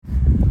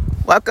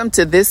Welcome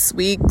to this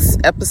week's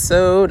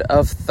episode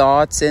of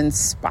Thoughts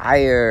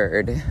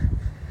Inspired.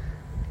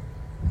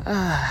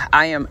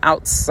 I am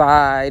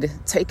outside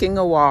taking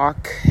a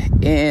walk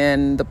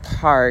in the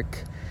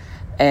park,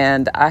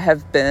 and I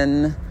have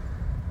been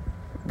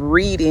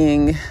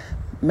reading,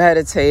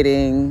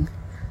 meditating,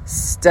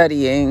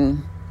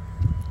 studying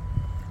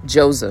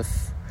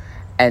Joseph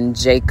and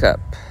Jacob.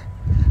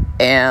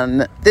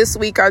 And this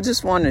week I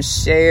just want to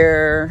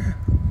share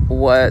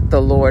what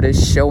the Lord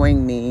is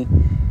showing me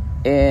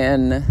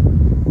in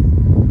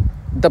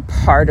the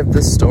part of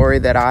the story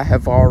that I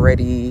have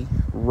already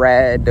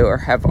read or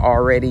have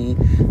already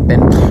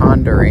been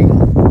pondering.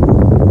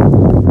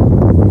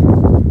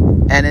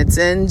 And it's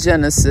in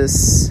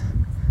Genesis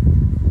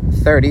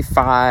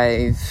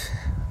 35,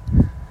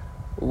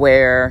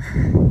 where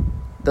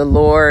the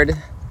Lord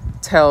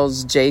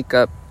tells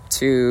Jacob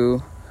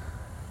to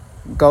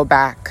go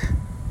back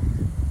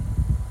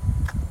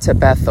to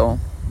Bethel.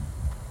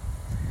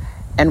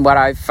 And what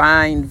I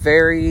find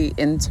very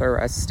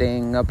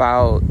interesting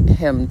about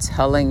him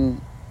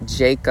telling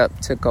Jacob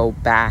to go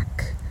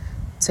back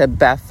to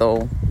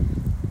Bethel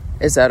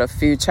is that a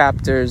few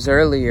chapters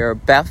earlier,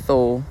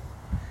 Bethel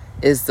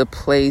is the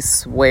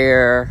place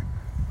where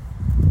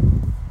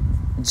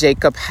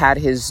Jacob had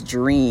his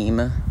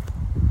dream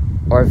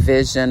or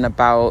vision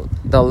about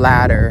the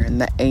ladder and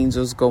the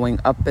angels going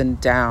up and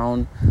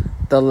down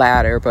the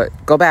ladder.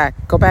 But go back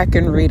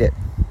and read it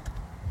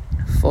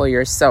for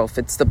yourself.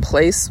 It's the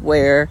place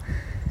where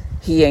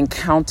he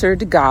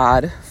encountered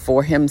God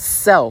for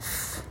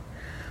himself,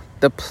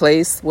 the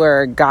place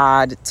where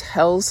God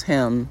tells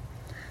him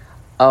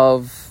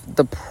of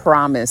the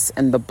promise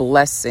and the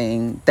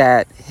blessing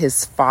that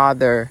his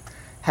father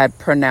had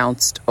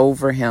pronounced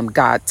over him.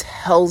 God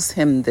tells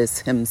him this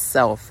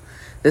himself.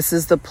 This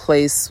is the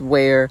place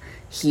where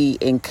he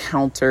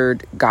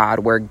encountered God,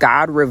 where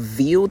God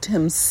revealed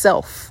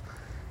himself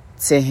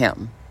to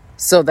him,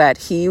 so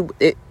that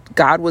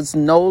God was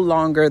no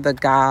longer the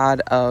God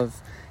of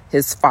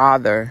his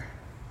father.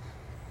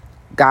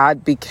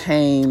 God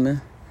became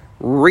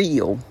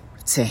real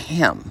to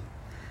him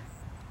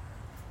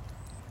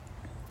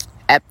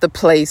at the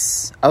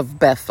place of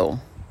Bethel.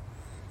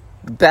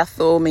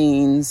 Bethel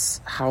means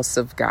house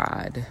of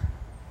God.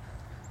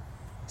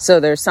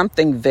 So there's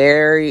something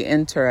very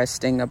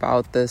interesting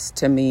about this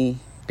to me,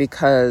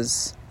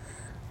 because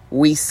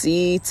we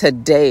see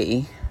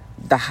today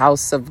the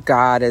house of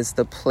God as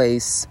the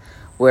place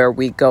where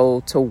we go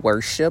to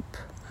worship,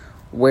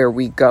 where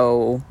we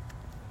go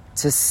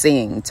to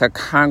sing, to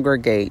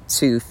congregate,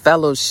 to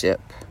fellowship.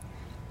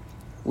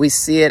 We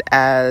see it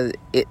as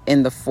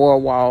in the four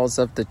walls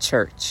of the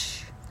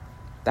church,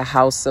 the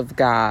house of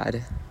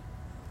God.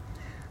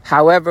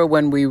 However,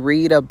 when we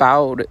read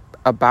about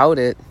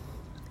it,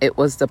 it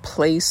was the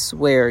place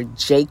where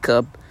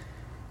Jacob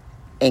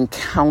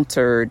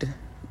encountered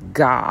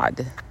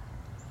God.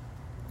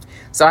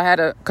 So I had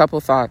a couple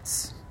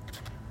thoughts.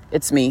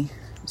 It's me.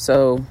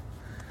 So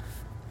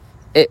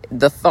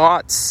the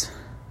thoughts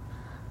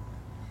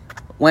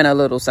went a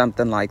little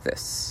something like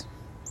this.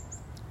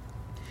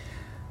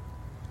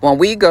 When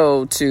we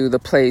go to the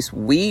place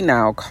we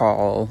now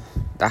call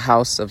the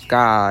house of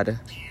God,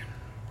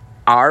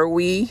 are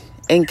we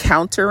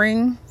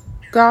encountering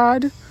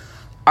God?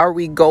 Are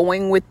we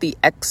going with the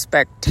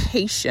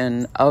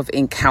expectation of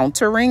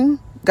encountering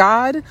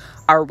God?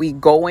 Are we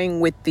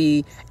going with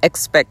the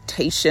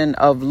expectation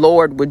of,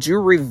 Lord, would you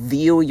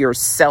reveal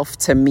yourself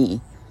to me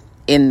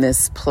in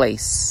this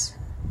place?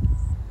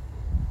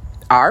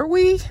 Are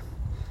we?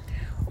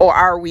 Or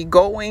are we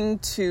going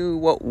to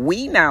what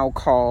we now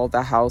call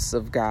the house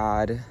of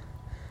God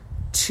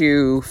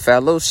to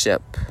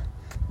fellowship,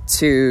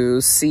 to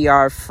see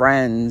our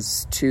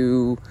friends,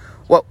 to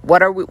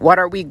what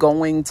are we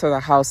going to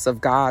the house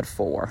of God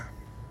for?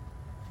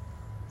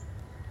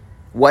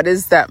 What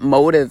is that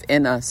motive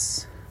in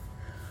us?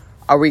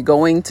 Are we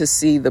going to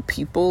see the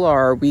people,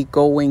 or are we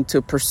going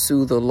to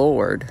pursue the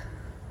Lord?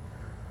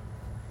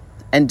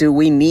 And do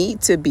we need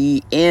to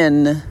be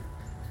in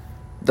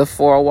the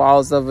four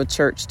walls of a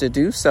church to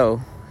do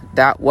so?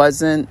 That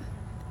wasn't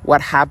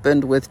what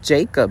happened with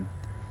Jacob.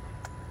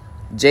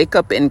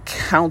 Jacob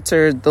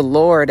encountered the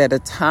Lord at a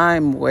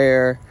time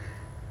where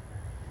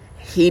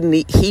he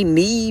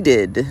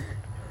needed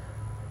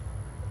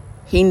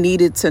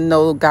to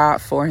know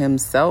God for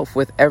himself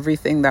with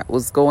everything that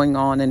was going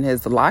on in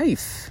his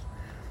life.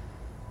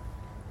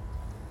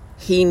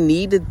 He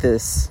needed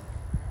this,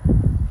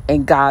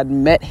 and God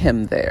met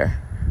him there.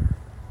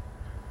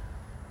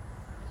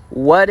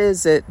 What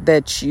is it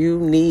that you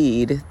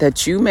need,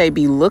 that you may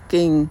be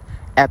looking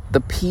at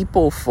the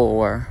people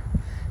for,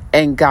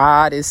 and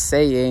God is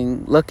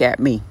saying, look at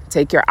me.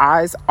 Take your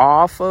eyes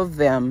off of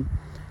them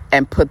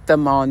and put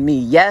them on me.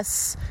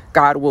 Yes,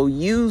 God will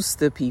use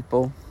the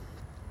people,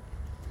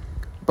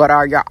 but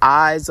are your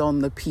eyes on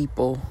the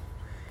people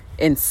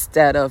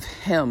instead of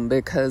him?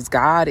 Because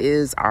God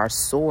is our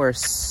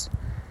source.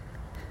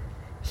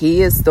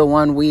 He is the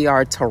one we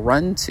are to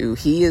run to.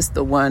 He is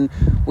the one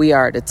we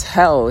are to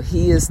tell.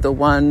 He is the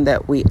one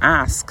that we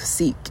ask,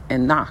 seek,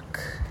 and knock.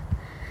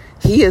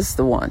 He He is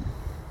the one,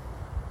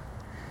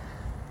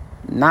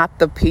 not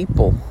the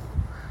people.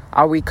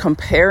 Are we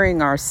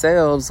comparing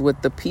ourselves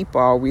with the people?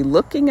 Are we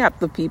looking at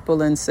the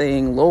people and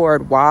saying,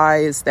 Lord, why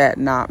is that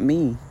not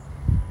me?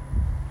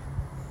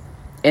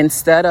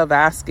 Instead of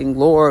asking,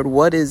 Lord,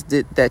 what is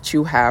it that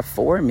you have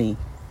for me?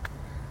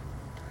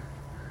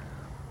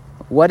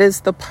 What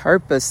is the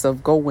purpose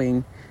of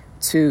going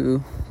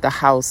to the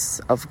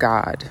house of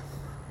God?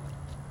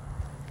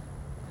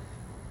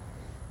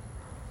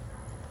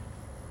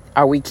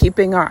 Are we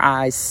keeping our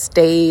eyes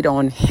stayed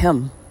on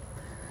Him,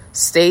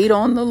 stayed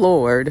on the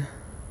Lord,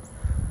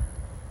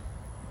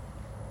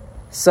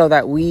 so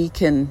that we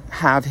can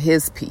have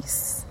His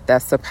peace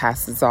that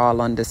surpasses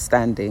all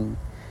understanding?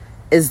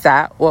 Is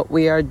that what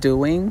we are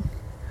doing?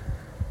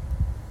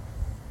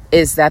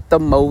 Is that the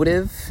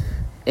motive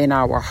in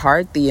our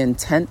heart, the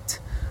intent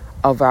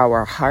of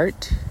our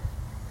heart?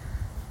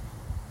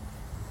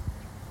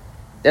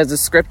 There's a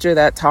scripture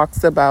that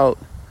talks about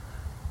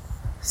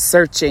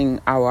searching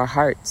our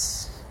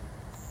hearts.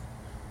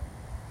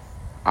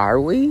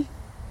 Are we?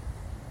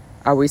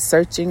 Are we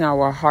searching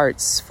our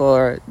hearts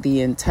for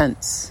the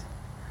intents?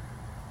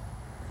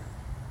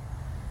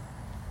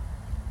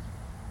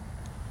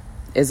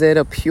 Is it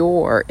a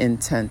pure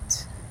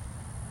intent?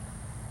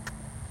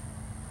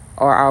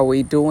 Or are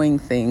we doing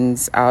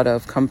things out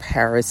of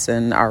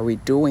comparison? Are we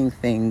doing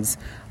things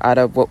out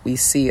of what we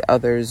see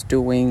others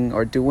doing,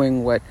 or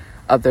doing what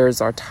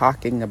others are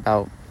talking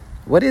about?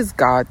 What is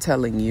God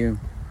telling you?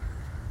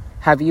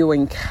 Have you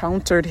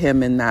encountered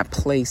Him in that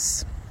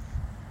place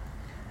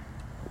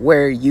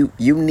where you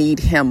need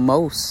Him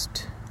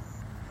most?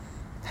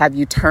 Have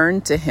you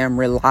turned to Him,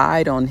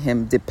 relied on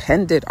Him,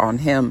 depended on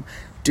Him?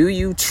 Do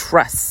you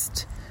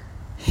trust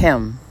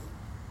Him,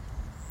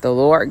 the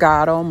Lord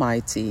God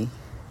Almighty,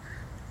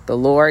 the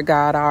Lord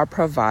God our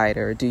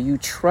provider? Do you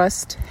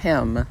trust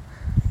Him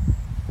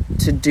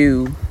to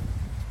do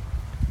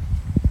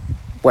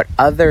what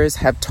others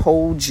have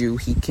told you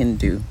He can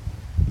do?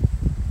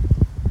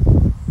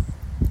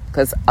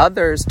 Because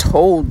others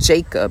told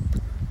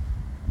Jacob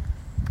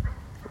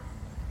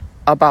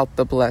about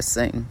the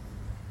blessing,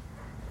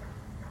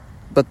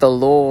 but the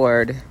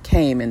Lord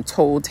came and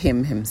told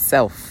him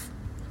Himself,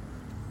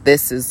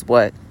 this is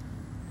what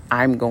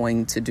I'm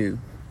going to do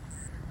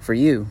for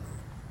you.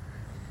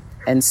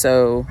 And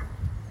so,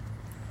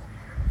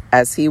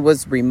 as he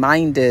was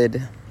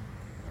reminded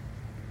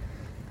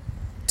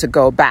to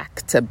go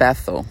back to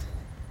Bethel,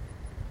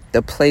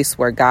 the place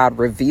where God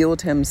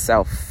revealed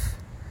Himself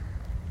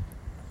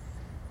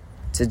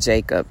to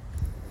Jacob,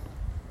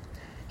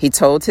 he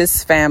told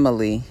his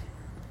family,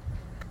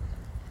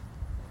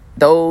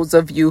 those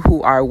of you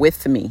who are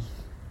with me,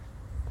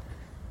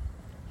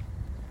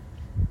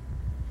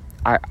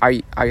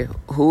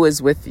 who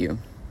is with you?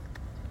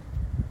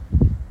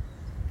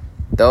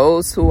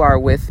 Those who are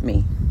with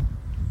me.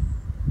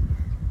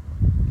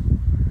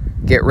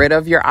 Get rid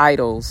of your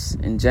idols.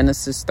 In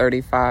Genesis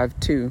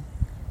 35:2,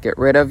 get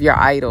rid of your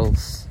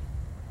idols.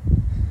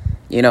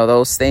 You know,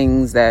 those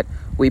things that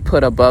we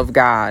put above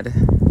God.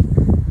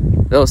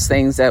 Those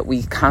things that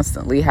we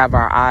constantly have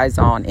our eyes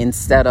on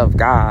instead of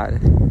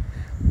God.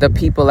 The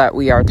people that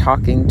we are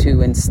talking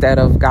to instead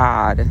of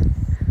God.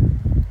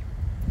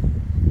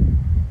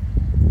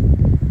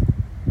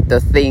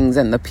 The things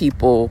and the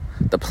people,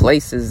 the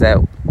places that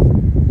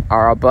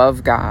are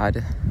above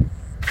God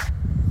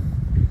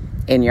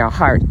in your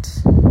heart.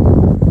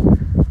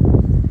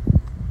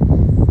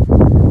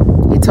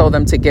 He told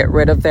them to get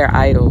rid of their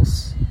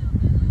idols.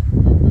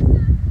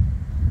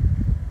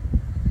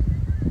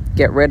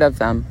 Get rid of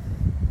them.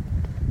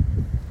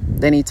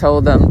 Then he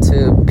told them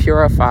to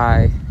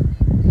purify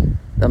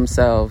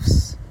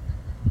themselves.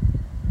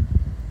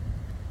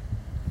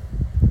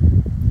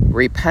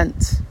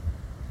 Repent.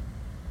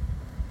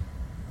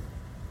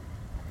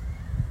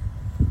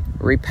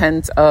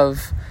 Repent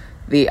of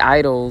the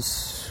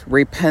idols.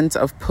 Repent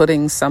of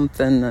putting some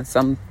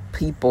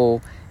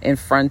people in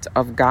front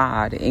of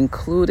God,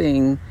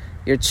 including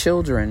your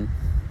children,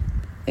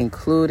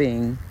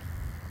 including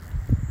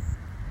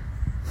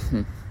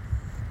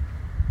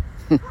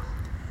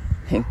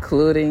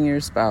your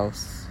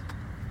spouse.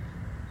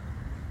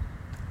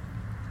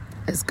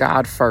 Is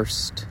God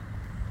first.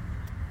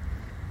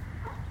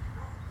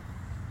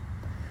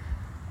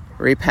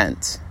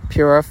 Repent.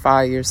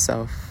 Purify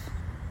yourself.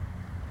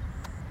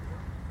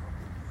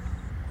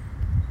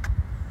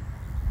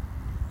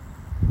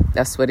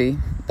 That's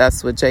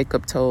what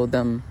Jacob told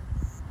them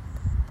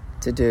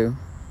to do.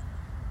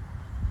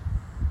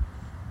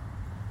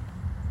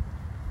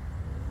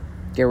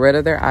 Get rid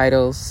of their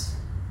idols.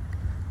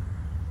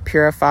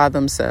 Purify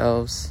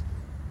themselves.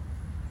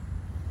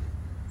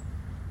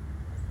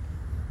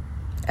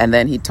 And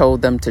then he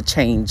told them to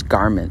change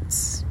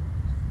garments.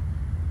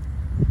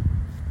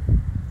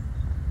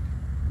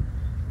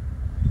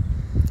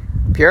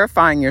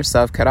 Purifying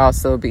yourself could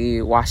also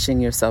be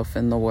washing yourself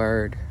in the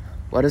Word.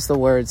 What does the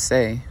Word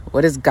say?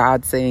 What is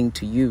God saying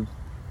to you?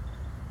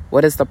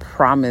 What is the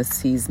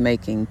promise He's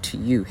making to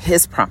you?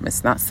 His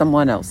promise, not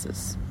someone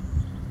else's.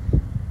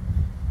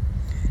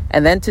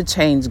 And then to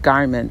change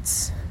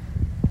garments.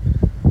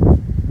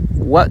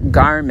 What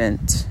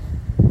garment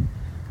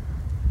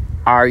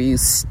are you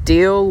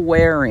still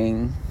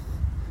wearing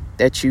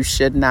that you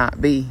should not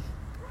be?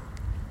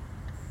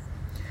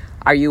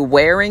 Are you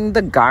wearing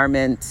the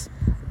garment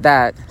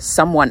that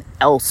someone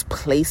else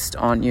placed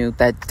on you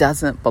that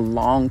doesn't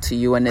belong to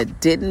you, and it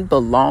didn't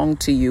belong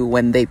to you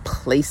when they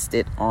placed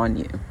it on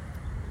you?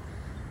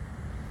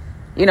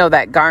 You know,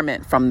 that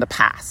garment from the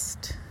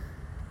past.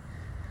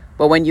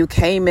 But when you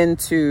came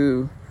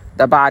into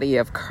the body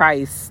of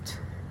Christ,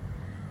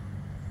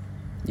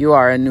 you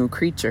are a new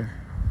creature.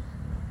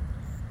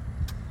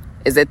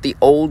 Is it the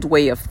old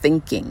way of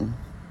thinking?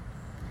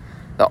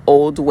 The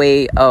old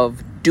way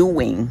of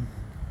doing?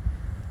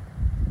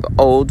 The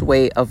old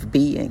way of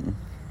being?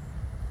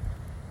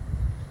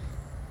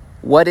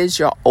 What is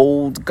your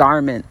old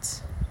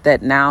garment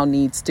that now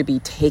needs to be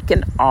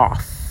taken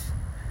off?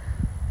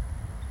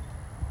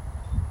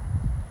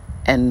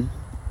 And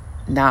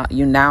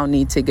you now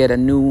need to get a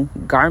new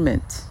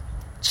garment.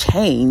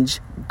 Change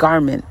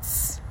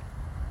garments.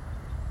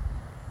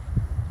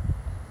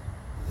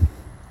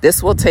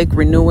 This will take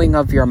renewing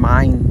of your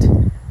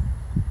mind,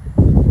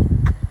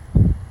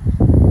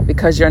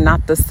 because you're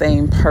not the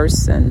same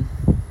person.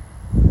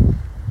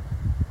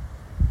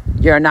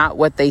 You're not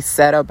what they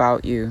said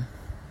about you.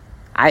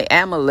 I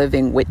am a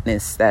living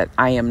witness that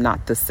I am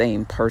not the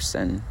same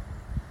person.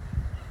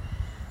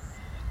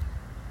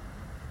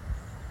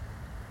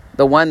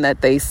 The one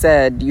that they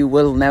said you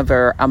will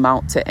never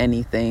amount to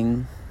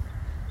anything.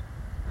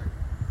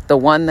 The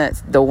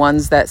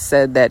ones that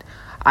said that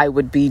I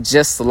would be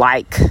just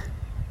like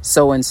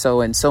so and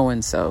so and so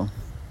and so.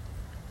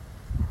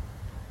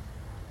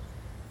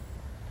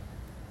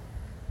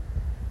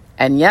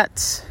 And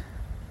yet,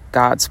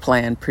 God's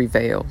plan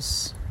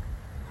prevails.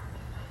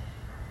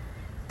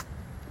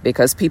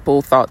 Because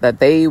people thought that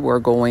they were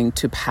going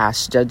to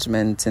pass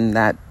judgment and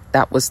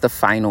that was the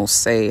final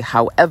say.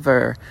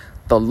 However,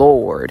 the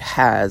Lord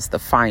has the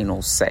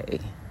final say.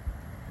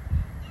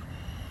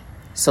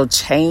 So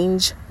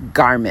change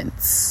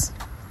garments.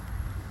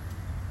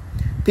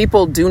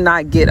 People do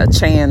not get a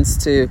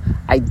chance to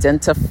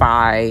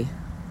identify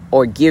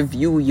or give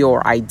you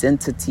your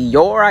identity.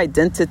 Your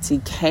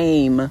identity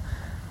came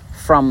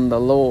from the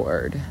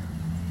Lord.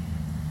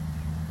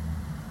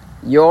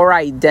 Your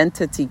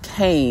identity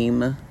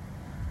came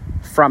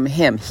from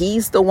Him.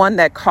 He's the one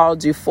that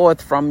called you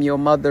forth from your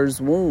mother's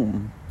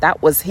womb.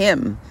 That was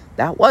Him.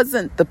 That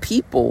wasn't the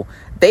people.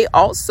 They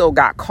also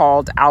got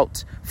called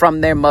out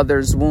from their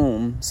mother's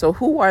womb. So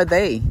who are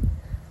they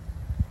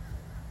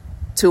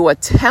to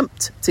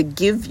attempt to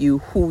give you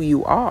who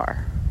you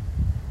are?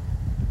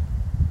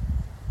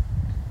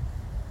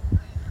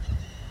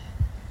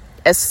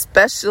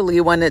 Especially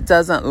when it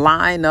doesn't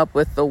line up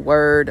with the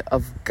word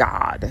of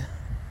God.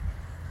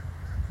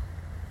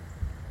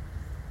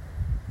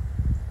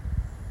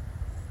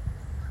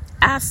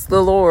 Ask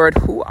the Lord,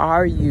 who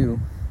are you?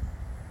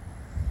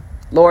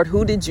 Lord,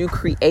 who did you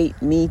create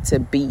me to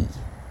be?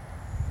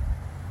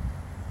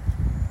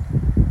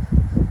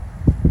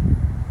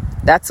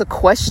 That's a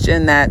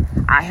question that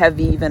I have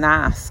even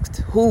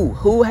asked.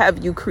 Who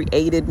have you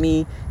created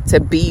me to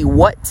be?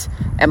 What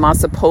am I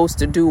supposed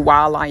to do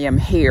while I am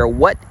here?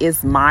 What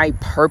is my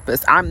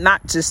purpose? I'm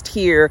not just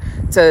here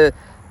to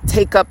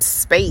take up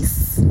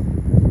space,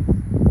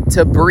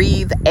 to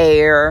breathe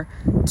air,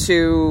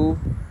 to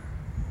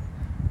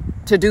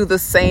do the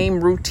same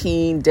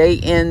routine day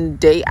in,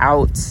 day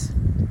out.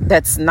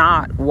 That's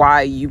not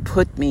why you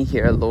put me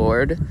here,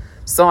 Lord.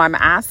 So I'm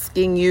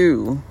asking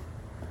you,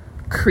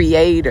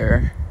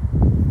 Creator,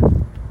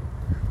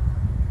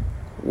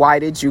 why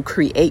did you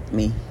create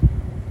me?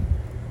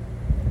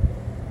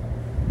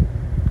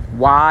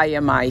 Why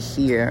am I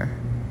here?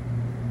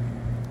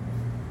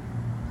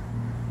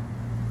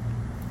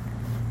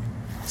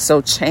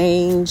 So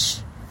change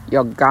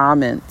your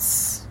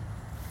garments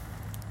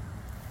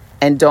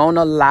and don't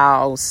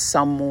allow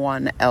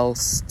someone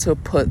else to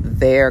put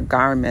their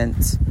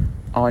garment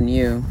on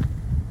you,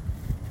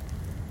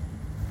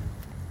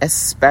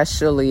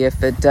 especially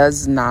if it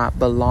does not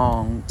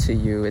belong to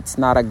you. It's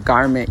not a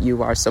garment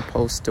you are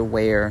supposed to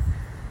wear.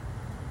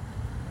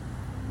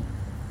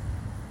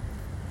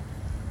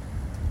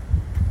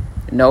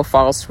 No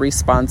false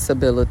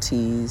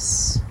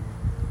responsibilities,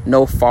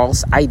 no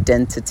false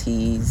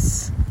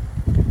identities.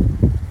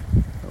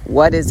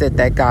 What is it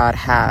that God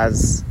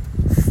has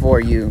for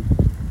you?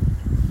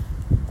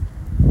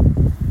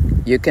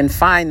 You can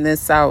find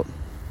this out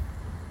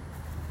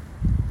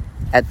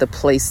at the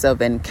place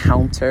of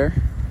encounter,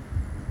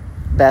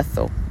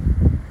 Bethel.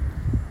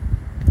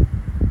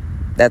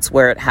 That's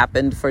where it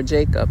happened for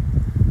Jacob.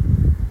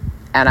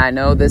 And I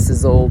know this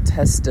is Old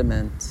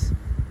Testament,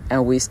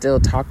 and we still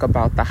talk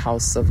about the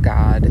house of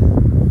God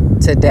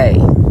today,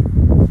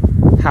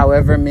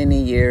 however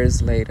many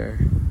years later.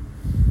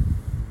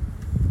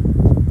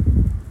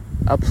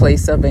 A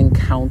place of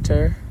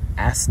encounter,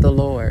 ask the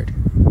Lord.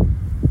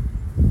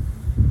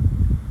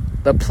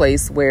 The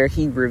place where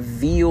He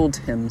revealed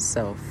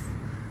Himself.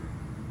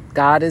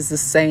 God is the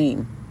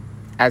same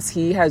As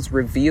he has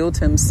revealed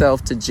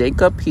himself to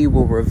Jacob, he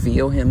will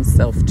reveal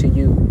himself to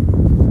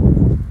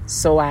you.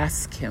 So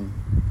ask him.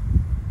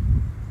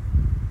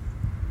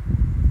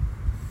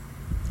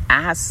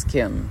 Ask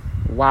him,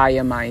 why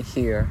am I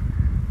here?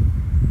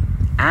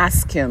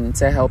 Ask him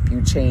to help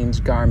you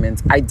change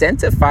garments.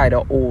 Identify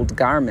the old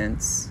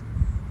garments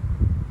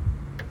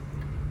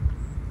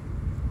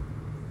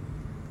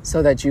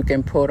so that you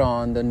can put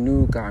on the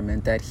new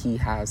garment that he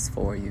has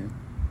for you.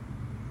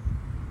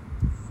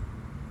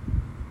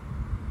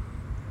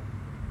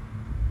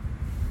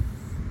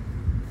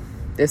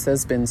 This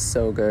has been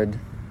so good.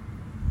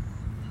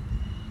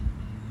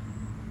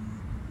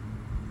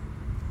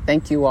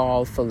 Thank you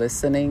all for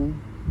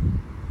listening.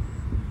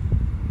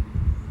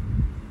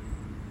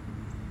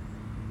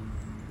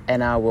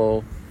 And I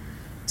will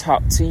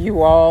talk to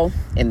you all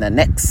in the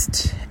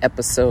next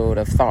episode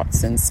of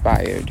Thoughts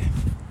Inspired.